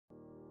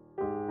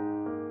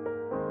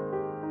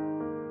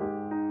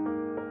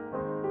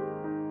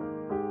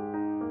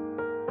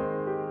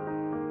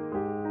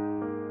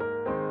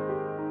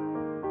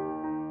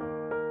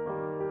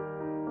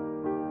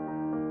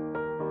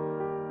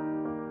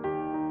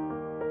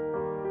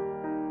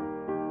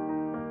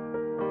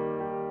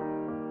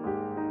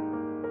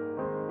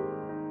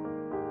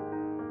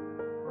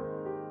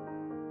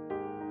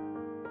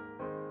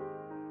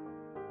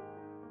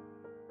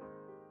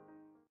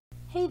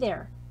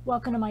there,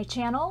 welcome to my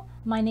channel.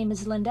 My name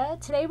is Linda.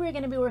 Today we're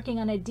going to be working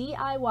on a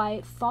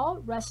DIY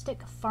fall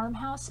rustic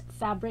farmhouse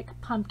fabric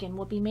pumpkin.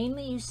 We'll be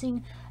mainly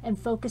using and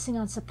focusing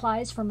on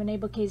supplies from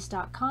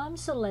Reneabouquets.com,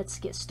 so let's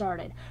get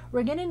started.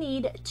 We're going to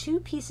need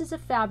 2 pieces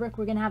of fabric.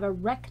 We're going to have a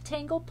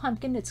rectangle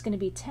pumpkin that's going to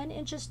be 10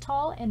 inches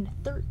tall and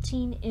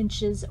 13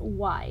 inches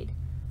wide.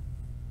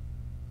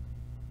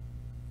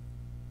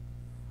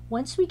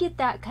 Once we get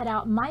that cut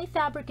out, my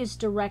fabric is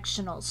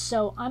directional,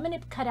 so I'm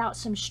going to cut out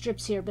some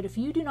strips here, but if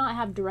you do not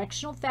have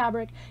directional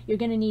fabric, you're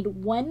going to need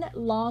 1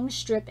 long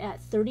strip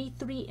at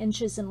 33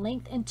 inches in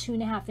length and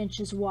 2.5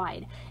 inches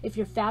wide. If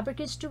your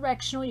fabric is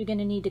directional, you're going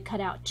to need to cut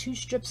out 2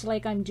 strips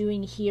like I'm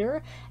doing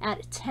here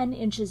at 10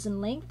 inches in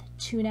length,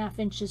 2.5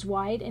 inches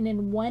wide, and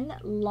then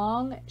 1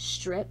 long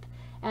strip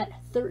at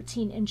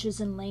 13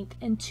 inches in length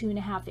and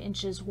 2.5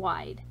 inches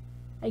wide.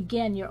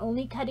 Again, you're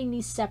only cutting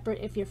these separate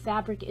if your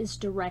fabric is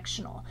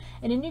directional.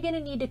 And then you're going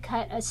to need to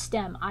cut a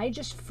stem. I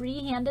just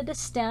free-handed a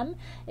stem,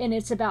 and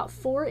it's about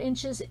 4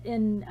 inches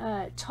in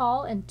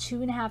tall and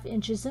 2.5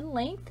 inches in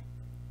length.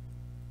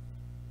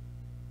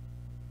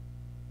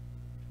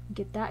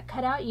 Get that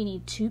cut out. You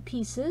need 2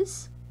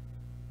 pieces.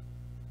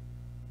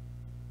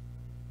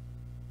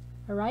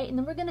 Alright, and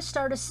then we're going to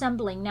start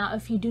assembling. Now,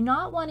 if you do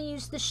not want to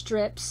use the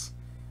strips,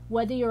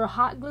 whether you're a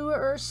hot gluer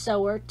or a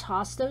sewer,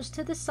 toss those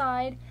to the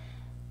side.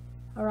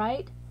 All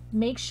right,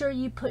 make sure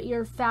you put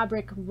your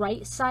fabric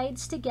right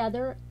sides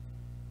together.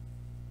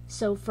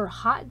 So for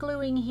hot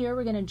gluing here,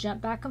 we're going to jump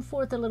back and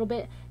forth a little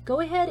bit. Go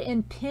ahead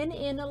and pin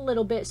in a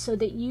little bit so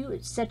that you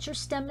set your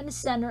stem in the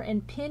center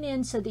and pin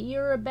in so that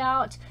you're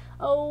about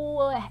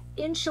an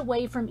inch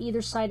away from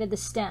either side of the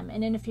stem.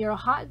 And then if you're a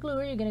hot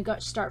gluer, you're going to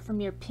start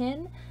from your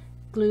pin,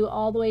 glue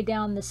all the way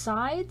down the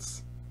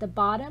sides, the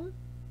bottom,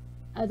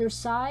 other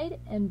side,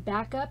 and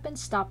back up and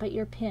stop at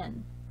your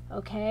pin.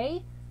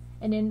 Okay?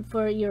 And then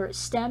for your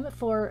stem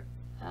for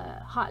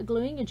hot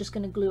gluing, you're just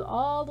going to glue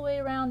all the way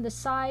around the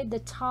side, the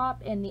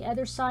top, and the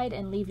other side,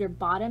 and leave your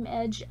bottom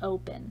edge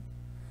open.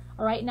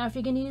 All right, now if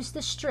you're going to use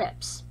the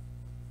strips,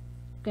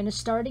 I'm going to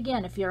start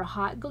again. If you're a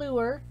hot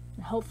gluer,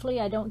 and hopefully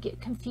I don't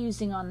get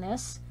confusing on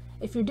this,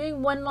 if you're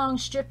doing 1 long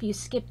strip, you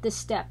skip this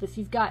step. If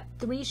you've got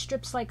 3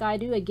 strips like I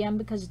do, again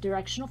because of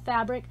directional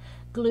fabric,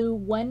 glue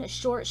 1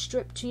 short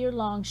strip to your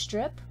long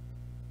strip.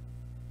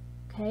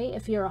 Okay,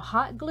 if you're a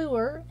hot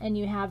gluer and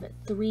you have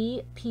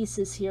 3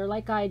 pieces here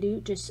like I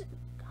do, just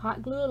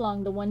hot glue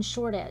along the 1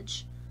 short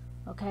edge.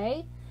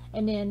 Okay,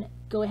 and then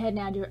go ahead and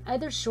add your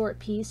other short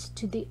piece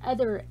to the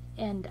other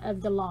end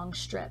of the long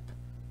strip.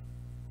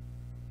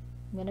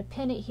 I'm going to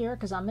pin it here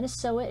because I'm going to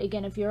sew it.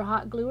 Again, if you're a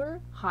hot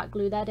gluer, hot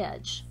glue that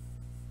edge.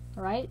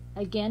 Alright,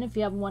 again, if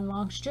you have 1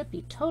 long strip,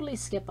 you totally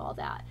skip all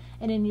that.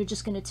 And then you're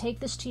just going to take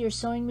this to your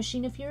sewing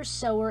machine if you're a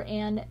sewer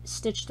and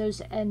stitch those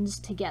ends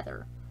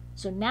together.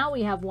 So now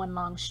we have 1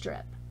 long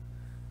strip.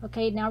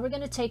 Okay, now we're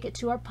going to take it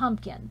to our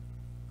pumpkin.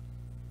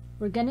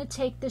 We're going to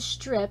take the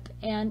strip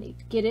and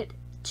get it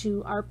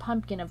to our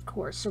pumpkin, of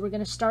course. So we're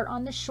going to start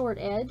on the short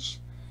edge,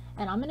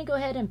 and I'm going to go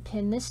ahead and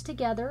pin this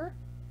together.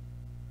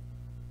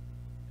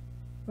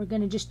 We're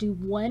going to just do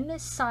 1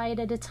 side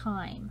at a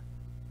time.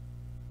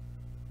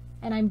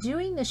 And I'm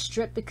doing this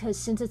strip because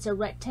since it's a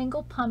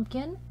rectangle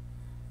pumpkin,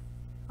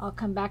 I'll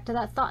come back to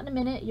that thought in a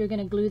minute, you're going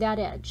to glue that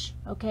edge.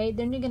 Okay,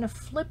 then you're going to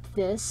flip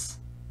this,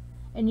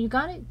 and you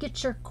got to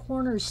get your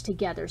corners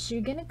together. So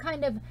you're going to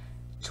kind of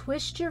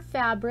twist your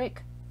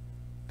fabric,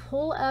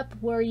 pull up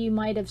where you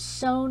might have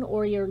sewn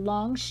or your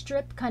long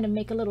strip, kind of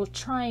make a little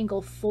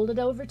triangle, fold it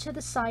over to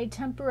the side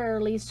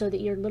temporarily so that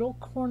your little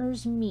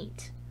corners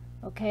meet.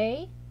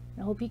 Okay?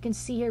 I hope you can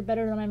see here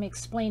better than I'm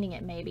explaining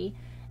it maybe.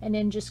 And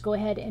then just go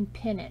ahead and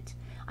pin it.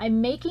 I'm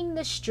making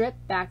the strip,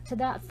 back to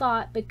that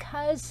thought,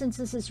 because since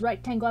this is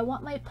rectangle, I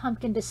want my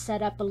pumpkin to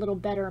set up a little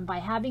better. And by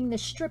having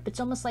this strip, it's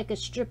almost like a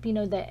strip, you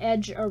know, the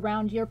edge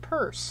around your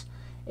purse.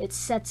 It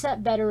sets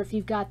up better if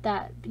you've got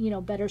that, you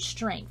know, better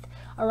strength.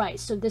 All right,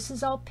 so this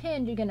is all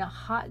pinned. You're going to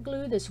hot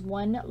glue this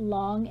 1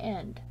 long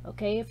end,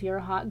 okay, if you're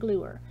a hot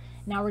gluer.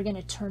 Now we're going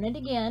to turn it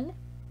again.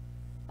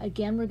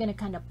 Again, we're going to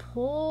kind of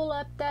pull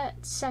up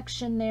that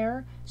section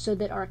there so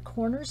that our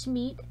corners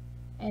meet,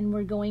 and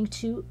we're going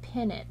to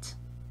pin it.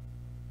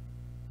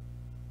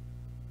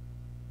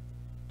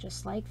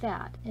 Just like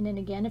that. And then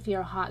again, if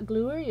you're a hot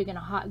gluer, you're going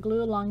to hot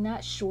glue along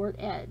that short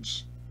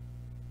edge.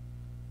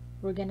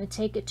 We're going to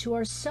take it to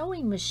our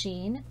sewing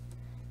machine.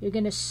 You're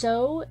going to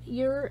sew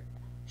your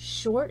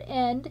short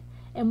end,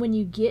 and when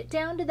you get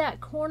down to that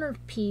corner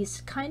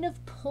piece, kind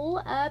of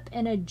pull up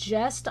and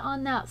adjust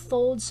on that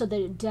fold so that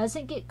it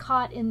doesn't get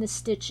caught in the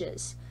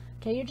stitches.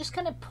 Okay, you're just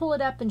kind of pull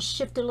it up and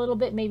shift it a little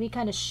bit, maybe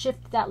kind of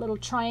shift that little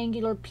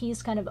triangular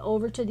piece kind of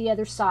over to the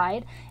other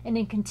side, and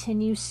then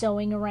continue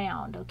sewing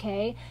around,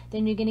 okay?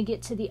 Then you're going to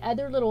get to the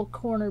other little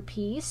corner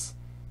piece,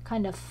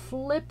 kind of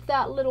flip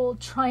that little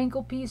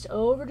triangle piece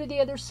over to the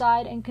other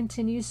side and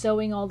continue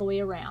sewing all the way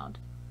around.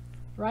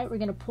 Right, we're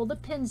going to pull the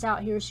pins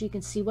out here so you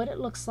can see what it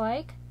looks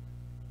like.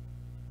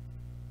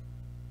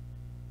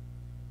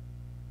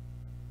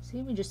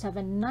 See, we just have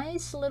a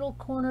nice little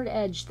cornered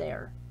edge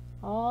there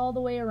all the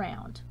way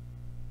around.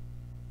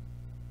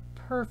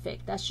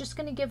 Perfect. That's just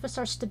going to give us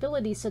our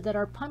stability so that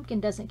our pumpkin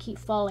doesn't keep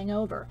falling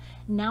over.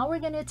 Now we're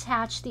going to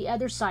attach the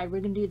other side.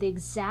 We're going to do the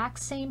exact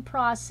same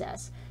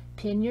process.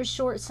 Pin your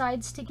short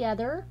sides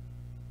together.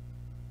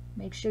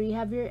 Make sure you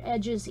have your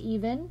edges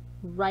even.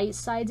 Right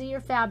sides of your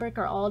fabric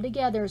are all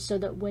together so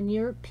that when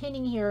you're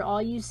pinning here,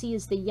 all you see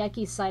is the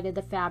yucky side of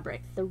the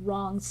fabric. The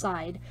wrong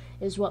side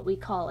is what we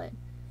call it.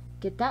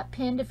 Get that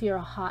pinned. If you're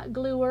a hot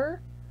gluer,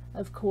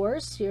 of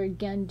course, you're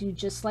again do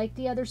just like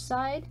the other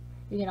side.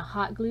 You're going to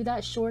hot glue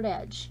that short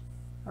edge.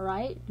 All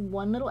right,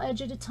 one little edge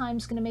at a time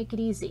is going to make it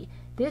easy.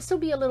 This will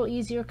be a little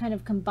easier, kind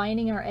of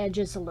combining our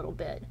edges a little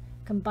bit.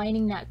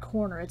 Combining that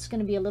corner, it's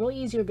going to be a little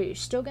easier, but you're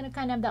still going to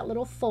kind of have that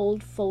little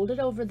fold it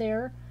over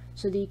there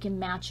so that you can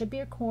match up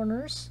your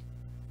corners.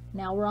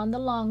 Now we're on the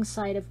long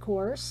side, of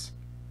course.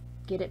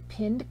 Get it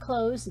pinned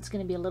closed. It's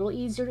going to be a little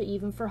easier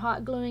even for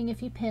hot gluing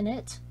if you pin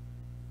it.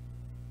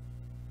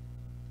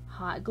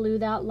 Hot glue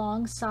that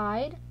long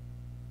side.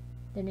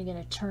 Then you're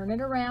going to turn it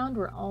around.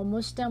 We're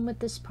almost done with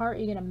this part.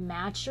 You're going to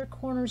match your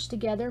corners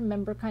together.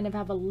 Remember, kind of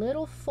have a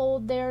little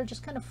fold there.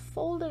 Just kind of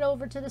fold it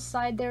over to the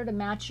side there to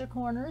match your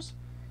corners.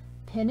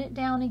 Pin it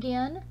down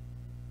again.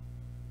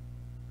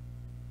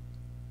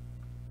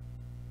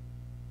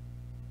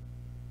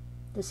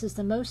 This is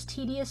the most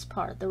tedious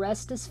part. The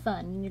rest is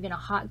fun. You're going to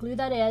hot glue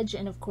that edge,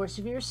 and of course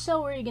if you're a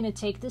sewer, you're going to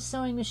take the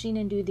sewing machine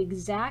and do the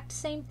exact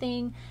same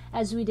thing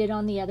as we did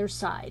on the other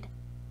side.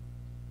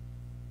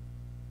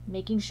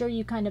 Making sure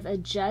you kind of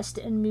adjust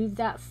and move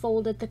that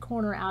fold at the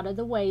corner out of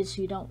the way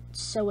so you don't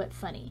sew it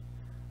funny.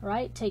 All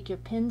right, take your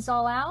pins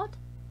all out.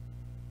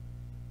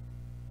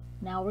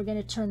 Now we're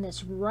going to turn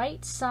this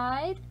right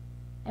side,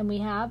 and we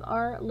have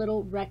our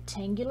little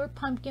rectangular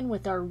pumpkin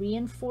with our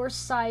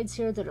reinforced sides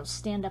here that'll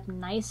stand up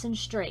nice and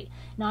straight.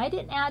 Now I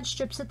didn't add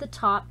strips at the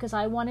top because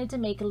I wanted to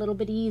make it a little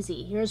bit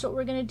easy. Here's what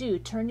we're going to do.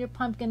 Turn your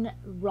pumpkin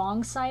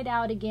wrong side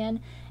out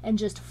again and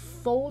just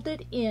fold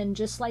it in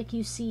just like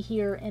you see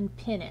here and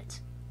pin it.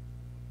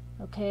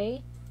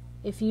 Okay,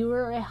 if you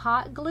were a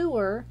hot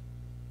gluer,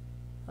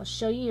 I'll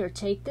show you here.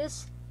 Take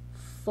this,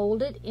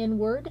 fold it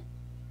inward.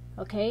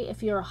 Okay,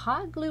 if you're a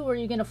hot gluer,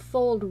 you're going to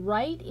fold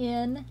right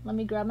in. Let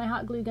me grab my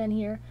hot glue gun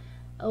here.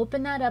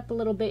 Open that up a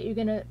little bit. You're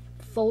going to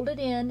fold it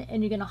in,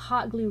 and you're going to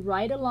hot glue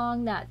right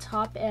along that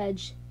top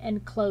edge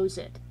and close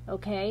it.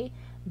 Okay,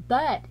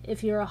 but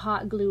if you're a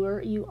hot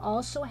gluer, you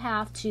also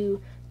have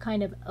to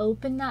kind of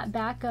open that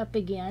back up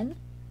again.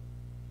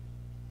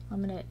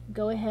 I'm going to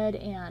go ahead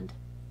and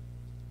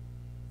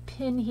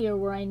pin here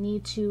where I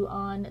need to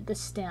on the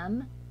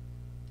stem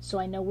so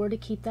I know where to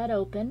keep that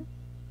open.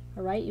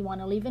 All right, you want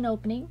to leave an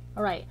opening.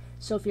 All right,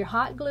 so if you're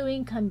hot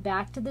gluing, come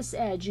back to this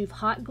edge. You've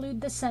hot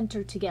glued the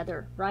center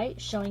together, right?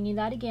 Showing you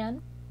that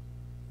again.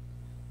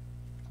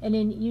 And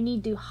then you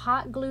need to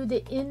hot glue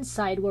the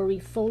inside where we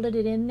folded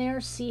it in there.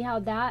 See how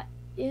that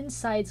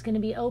inside's going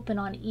to be open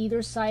on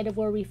either side of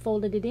where we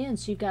folded it in.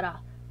 So you've got to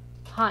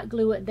hot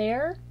glue it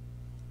there,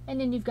 and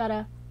then you've got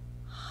to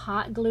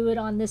hot glue it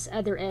on this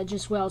other edge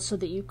as well so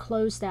that you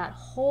close that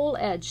whole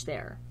edge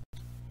there.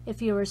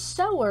 If you're a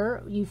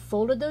sewer, you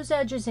folded those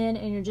edges in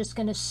and you're just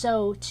going to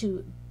sew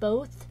to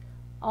both,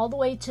 all the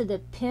way to the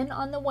pin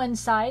on the one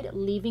side,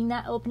 leaving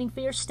that opening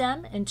for your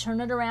stem, and turn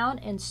it around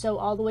and sew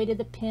all the way to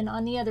the pin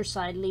on the other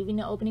side, leaving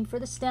the opening for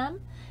the stem,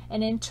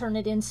 and then turn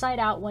it inside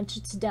out once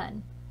it's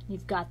done.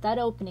 You've got that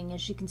opening,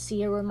 as you can see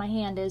here where my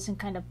hand is, and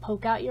kind of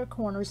poke out your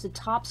corners. The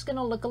top's going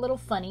to look a little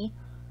funny.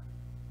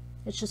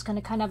 It's just going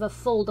to kind of have a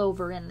fold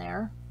over in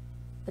there,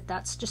 but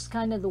that's just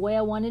kind of the way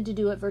I wanted to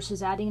do it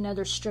versus adding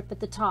another strip at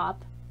the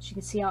top. So you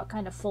can see how it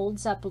kind of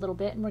folds up a little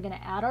bit, and we're going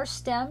to add our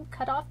stem,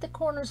 cut off the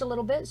corners a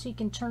little bit so you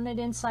can turn it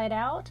inside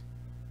out,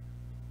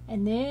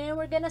 and then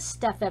we're going to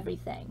stuff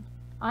everything.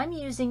 I'm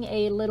using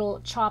a little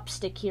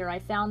chopstick here. I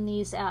found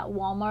these at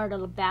Walmart,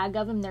 a bag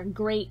of them. They're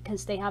great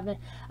because they have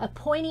a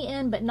pointy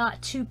end, but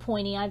not too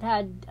pointy. I've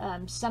had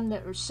some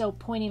that are so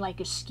pointy,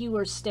 like a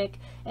skewer stick,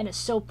 and it's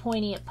so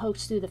pointy it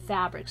pokes through the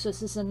fabric. So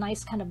this is a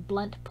nice kind of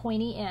blunt,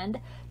 pointy end.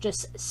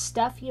 Just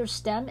stuff your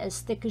stem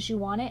as thick as you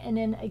want it, and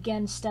then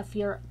again, stuff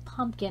your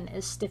pumpkin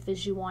as stiff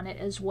as you want it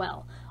as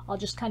well. I'll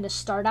just kind of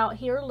start out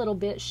here a little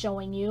bit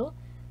showing you,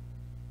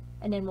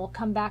 and then we'll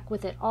come back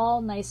with it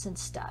all nice and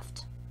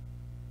stuffed.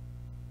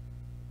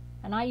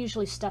 And I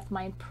usually stuff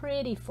mine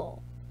pretty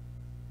full.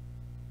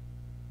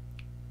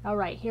 All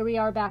right, here we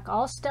are back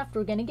all stuffed.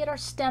 We're going to get our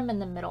stem in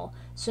the middle.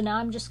 So now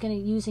I'm just going to,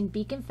 using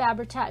Beacon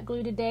Fabri-Tac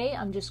glue today,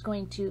 I'm just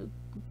going to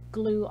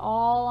glue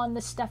all on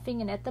the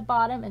stuffing and at the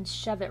bottom and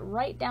shove it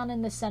right down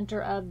in the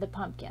center of the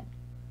pumpkin.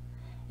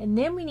 And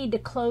then we need to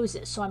close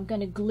it. So I'm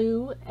going to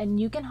glue, and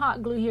you can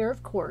hot glue here,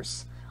 of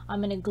course. I'm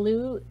going to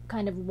glue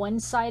kind of one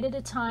side at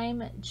a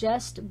time,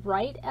 just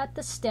right at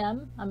the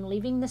stem. I'm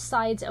leaving the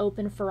sides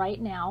open for right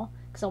now,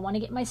 because I want to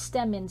get my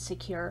stem in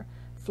secure.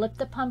 Flip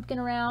the pumpkin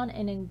around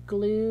and then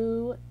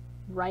glue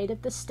right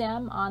at the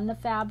stem on the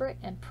fabric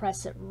and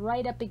press it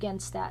right up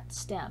against that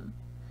stem.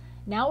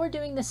 Now we're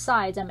doing the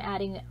sides. I'm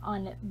adding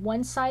on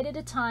one side at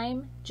a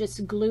time,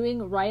 just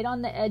gluing right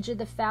on the edge of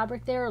the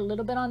fabric there, a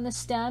little bit on the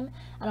stem,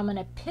 and I'm going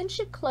to pinch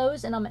it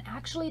closed, and I'm going to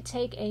actually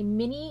take a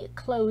mini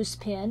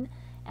clothespin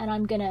and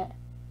I'm going to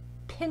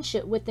pinch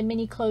it with the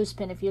mini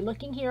clothespin. If you're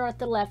looking here at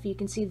the left, you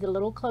can see the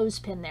little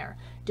clothespin there.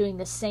 Doing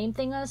the same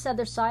thing on this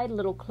other side,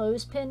 little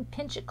clothespin,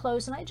 pinch it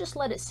closed, and I just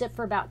let it sit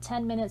for about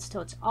 10 minutes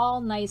till it's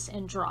all nice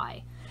and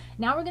dry.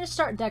 Now we're going to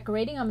start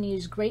decorating. I'm going to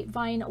use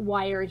grapevine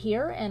wire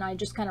here, and I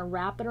just kind of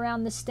wrap it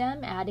around the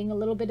stem, adding a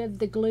little bit of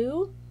the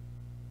glue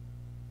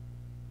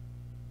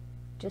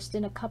just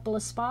in a couple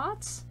of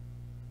spots.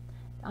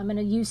 I'm going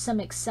to use some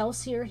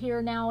Excelsior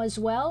here now as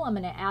well. I'm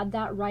going to add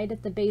that right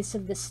at the base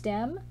of the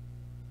stem.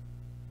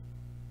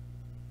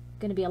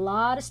 Going to be a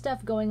lot of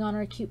stuff going on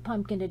our cute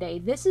pumpkin today.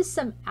 This is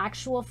some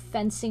actual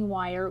fencing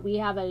wire. We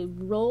have a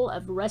roll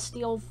of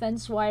rusty old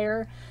fence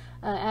wire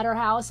at our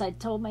house. I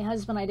told my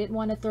husband I didn't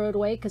want to throw it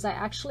away because I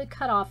actually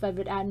cut off of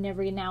it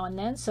every now and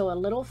then. So a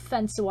little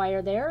fence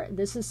wire there.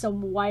 This is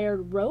some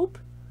wired rope.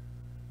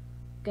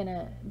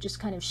 Gonna just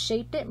kind of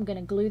shaped it. I'm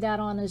gonna glue that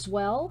on as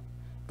well.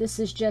 This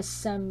is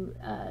just some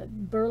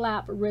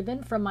burlap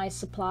ribbon from my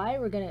supply.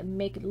 We're going to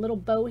make a little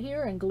bow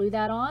here and glue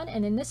that on.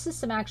 And then this is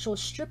some actual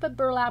strip of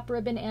burlap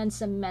ribbon and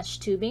some mesh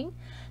tubing.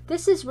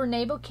 This is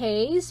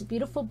Reneabouquets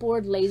beautiful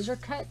board laser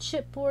cut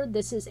chipboard.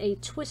 This is a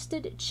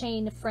twisted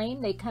chain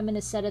frame. They come in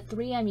a set of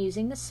 3. I'm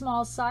using the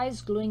small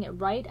size, gluing it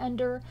right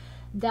under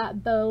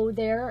that bow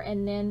there,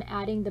 and then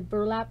adding the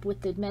burlap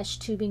with the mesh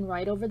tubing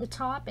right over the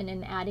top, and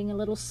then adding a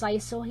little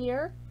sisal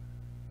here.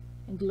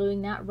 And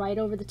gluing that right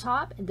over the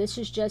top. And this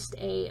is just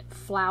a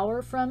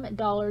flower from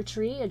Dollar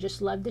Tree. I just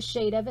love the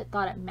shade of it,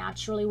 thought it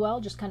matched really well,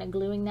 just kind of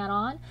gluing that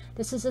on.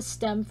 This is a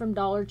stem from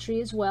Dollar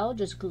Tree as well,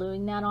 just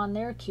gluing that on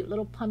there. Cute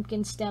little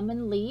pumpkin stem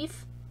and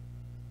leaf.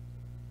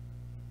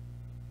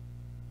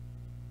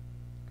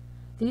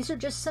 These are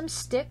just some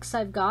sticks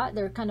I've got.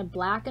 They're kind of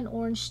black and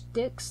orange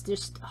sticks,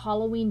 just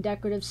Halloween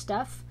decorative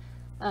stuff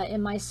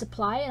in my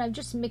supply, and I'm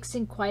just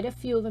mixing quite a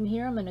few of them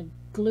here. I'm going to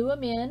glue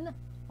them in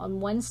on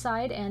one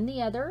side and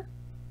the other.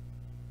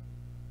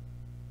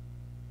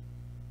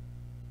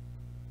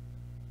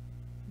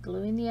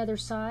 Gluing the other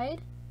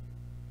side.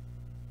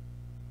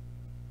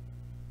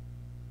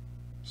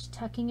 Just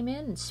tucking them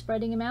in and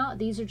spreading them out.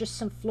 These are just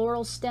some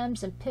floral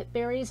stems and pip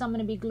berries I'm going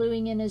to be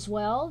gluing in as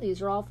well.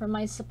 These are all from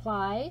my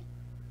supply.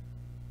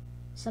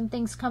 Some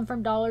things come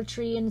from Dollar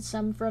Tree and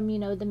some from, you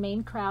know, the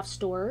main craft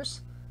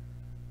stores.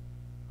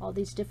 All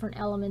these different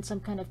elements I'm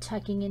kind of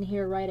tucking in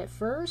here right at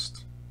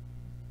first.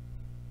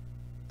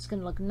 It's going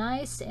to look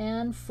nice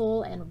and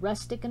full and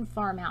rustic and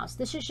farmhouse.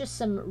 This is just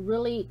some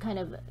really kind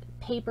of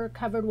paper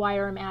covered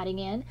wire I'm adding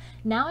in.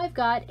 Now I've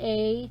got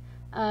a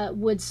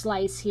wood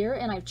slice here,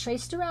 and I've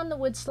traced around the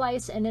wood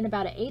slice, and then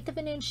about 1/8 of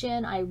an inch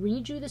in I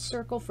redrew the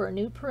circle for a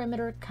new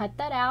perimeter, cut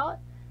that out,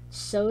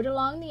 sewed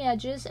along the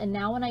edges, and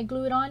now when I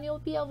glue it on, you'll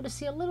be able to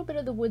see a little bit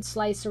of the wood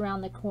slice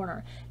around the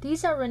corner.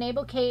 These are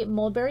Reneabouquets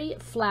mulberry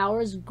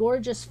flowers,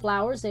 gorgeous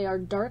flowers. They are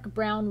dark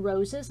brown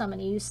roses. I'm going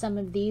to use some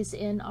of these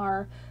in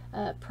our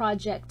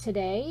project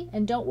today.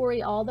 And don't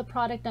worry, all the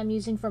product I'm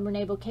using from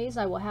Reneabouquets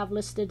I will have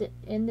listed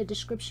in the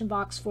description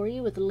box for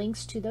you with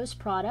links to those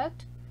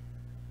products.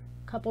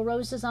 A couple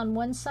roses on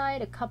one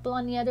side, a couple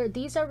on the other.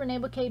 These are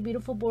Reneabouquets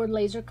beautiful board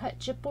laser cut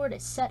chipboard, a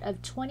set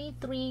of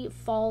 23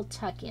 fall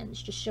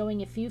tuck-ins. Just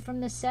showing a few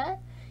from the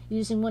set.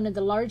 Using one of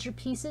the larger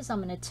pieces,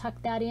 I'm going to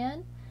tuck that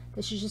in.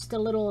 This is just a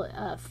little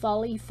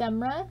fall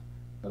ephemera,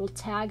 little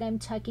tag I'm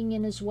tucking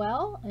in as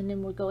well. And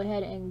then we'll go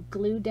ahead and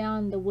glue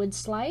down the wood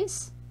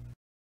slice.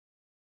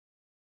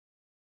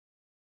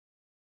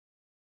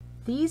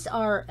 These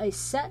are a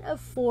set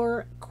of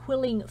 4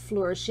 quilling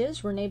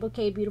flourishes,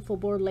 Reneabouquets beautiful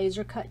board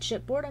laser cut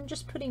chipboard. I'm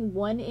just putting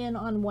one in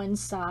on one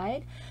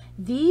side.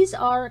 These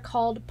are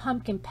called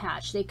pumpkin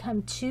patch. They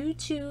come 2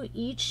 to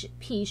each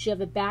piece. You have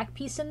a back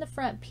piece and the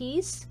front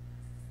piece.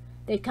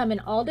 They come in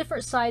all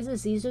different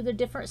sizes. These are the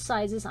different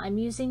sizes. I'm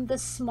using the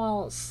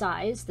small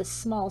size, the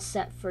small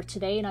set for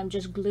today, and I'm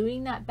just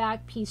gluing that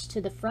back piece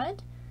to the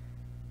front.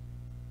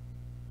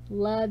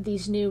 Love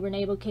these new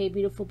Reneabouquets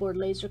beautiful board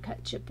laser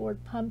cut chipboard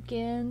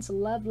pumpkins.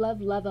 Love, love,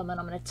 love them. And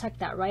I'm going to tuck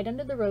that right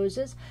under the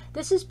roses.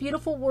 This is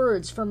Beautiful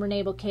Words from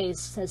Reneabouquets. It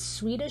says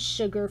sweet as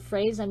sugar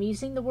phrase. I'm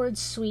using the word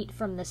sweet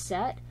from the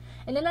set.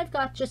 And then I've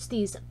got just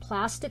these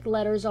plastic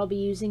letters I'll be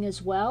using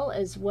as well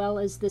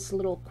as this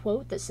little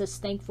quote that says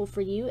thankful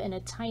for you, and a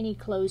tiny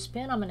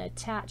clothespin I'm going to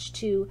attach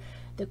to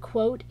the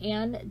quote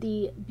and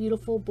the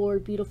beautiful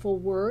board beautiful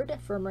word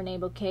from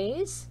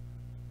Reneabouquets.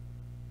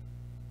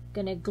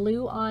 Gonna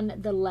glue on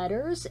the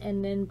letters,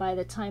 and then by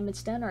the time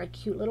it's done, our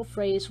cute little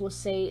phrase will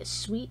say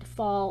sweet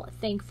fall,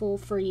 thankful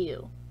for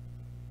you.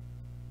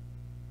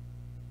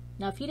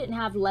 Now if you didn't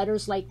have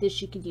letters like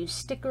this, you could use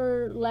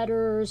sticker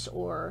letters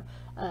or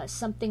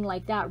something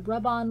like that,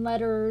 rub-on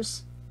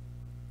letters.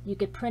 You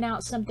could print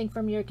out something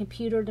from your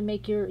computer to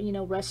make your, you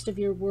know, rest of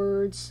your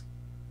words,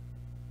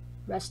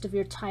 rest of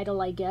your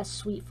title, I guess.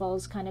 Sweet fall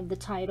is kind of the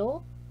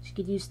title. So you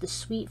could use the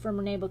sweet from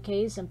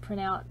Reneabouquets and print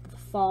out the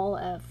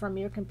fall from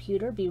your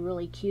computer. Be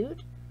really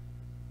cute.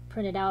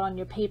 print it out on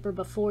your paper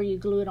before you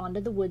glue it onto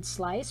the wood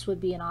slice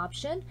would be an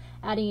option.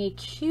 Adding a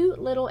cute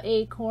little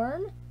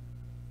acorn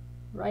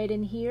right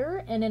in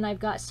here, and then I've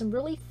got some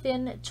really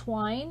thin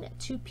twine,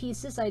 2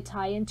 pieces I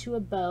tie into a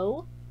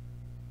bow,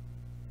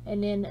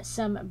 and then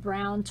some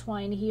brown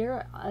twine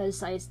here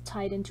as I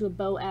tied into a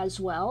bow as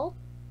well.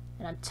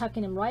 And I'm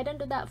tucking them right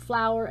under that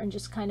flower and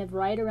just kind of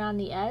right around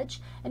the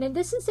edge. And then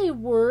this is a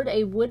wood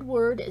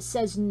word. It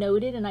says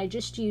noted, and I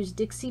just used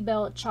Dixie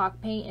Belle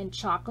chalk paint and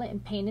chocolate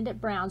and painted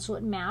it brown so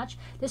it matched.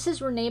 This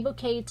is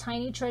Reneabouquets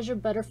Tiny Treasure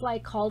Butterfly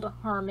called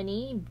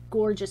Harmony.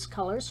 Gorgeous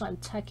color, so I'm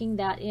tucking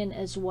that in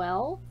as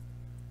well.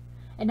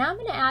 And now I'm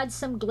going to add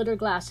some glitter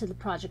glass to the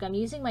project. I'm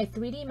using my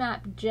 3D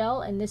matte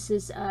gel, and this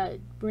is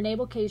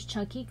Reneabouquets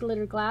Chunky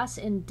Glitter Glass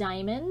in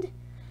Diamond.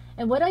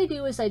 And what I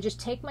do is I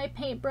just take my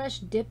paintbrush,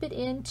 dip it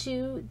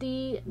into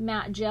the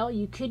matte gel.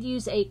 You could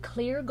use a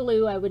clear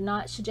glue. I would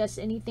not suggest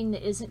anything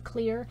that isn't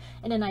clear.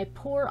 And then I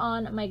pour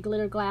on my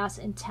glitter glass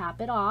and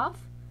tap it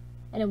off.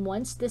 And then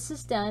once this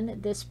is done,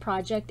 this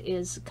project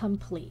is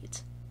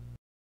complete.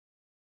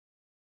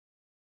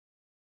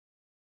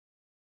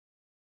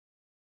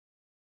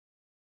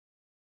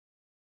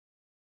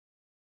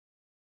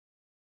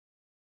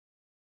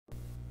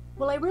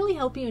 Well, I really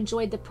hope you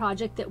enjoyed the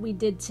project that we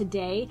did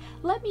today.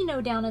 Let me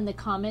know down in the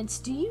comments,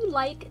 do you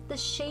like the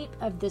shape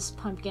of this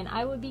pumpkin?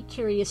 I would be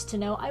curious to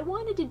know. I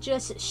wanted to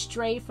just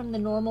stray from the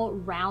normal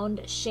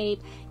round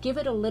shape, give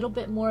it a little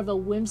bit more of a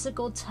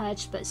whimsical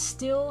touch, but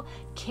still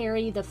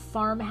carry the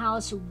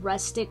farmhouse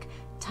rustic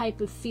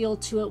type of feel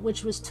to it,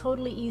 which was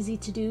totally easy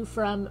to do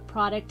from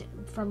product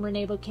from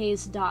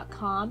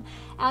Reneabouquets.com.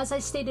 As I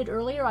stated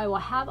earlier, I will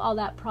have all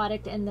that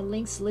product and the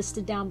links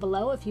listed down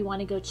below if you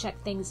want to go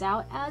check things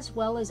out, as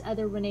well as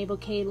other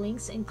Reneabouquets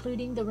links,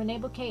 including the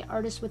Reneabouquets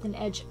Artist with an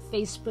Edge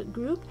Facebook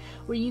group,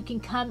 where you can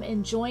come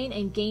and join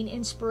and gain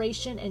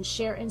inspiration and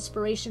share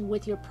inspiration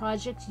with your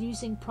project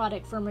using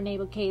product from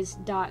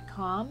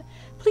Reneabouquets.com.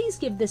 Please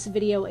give this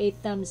video a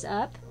thumbs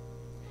up.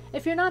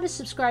 If you're not a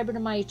subscriber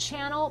to my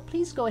channel,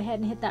 please go ahead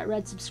and hit that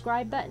red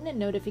subscribe button and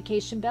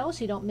notification bell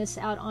so you don't miss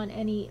out on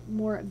any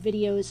more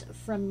videos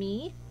from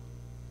me.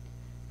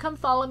 Come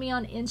follow me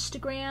on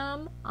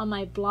Instagram, on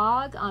my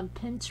blog, on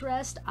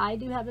Pinterest. I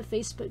do have a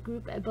Facebook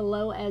group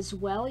below as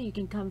well. You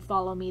can come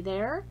follow me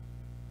there.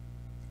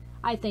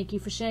 I thank you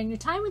for sharing your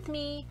time with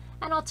me,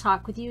 and I'll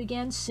talk with you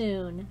again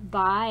soon.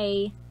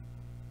 Bye.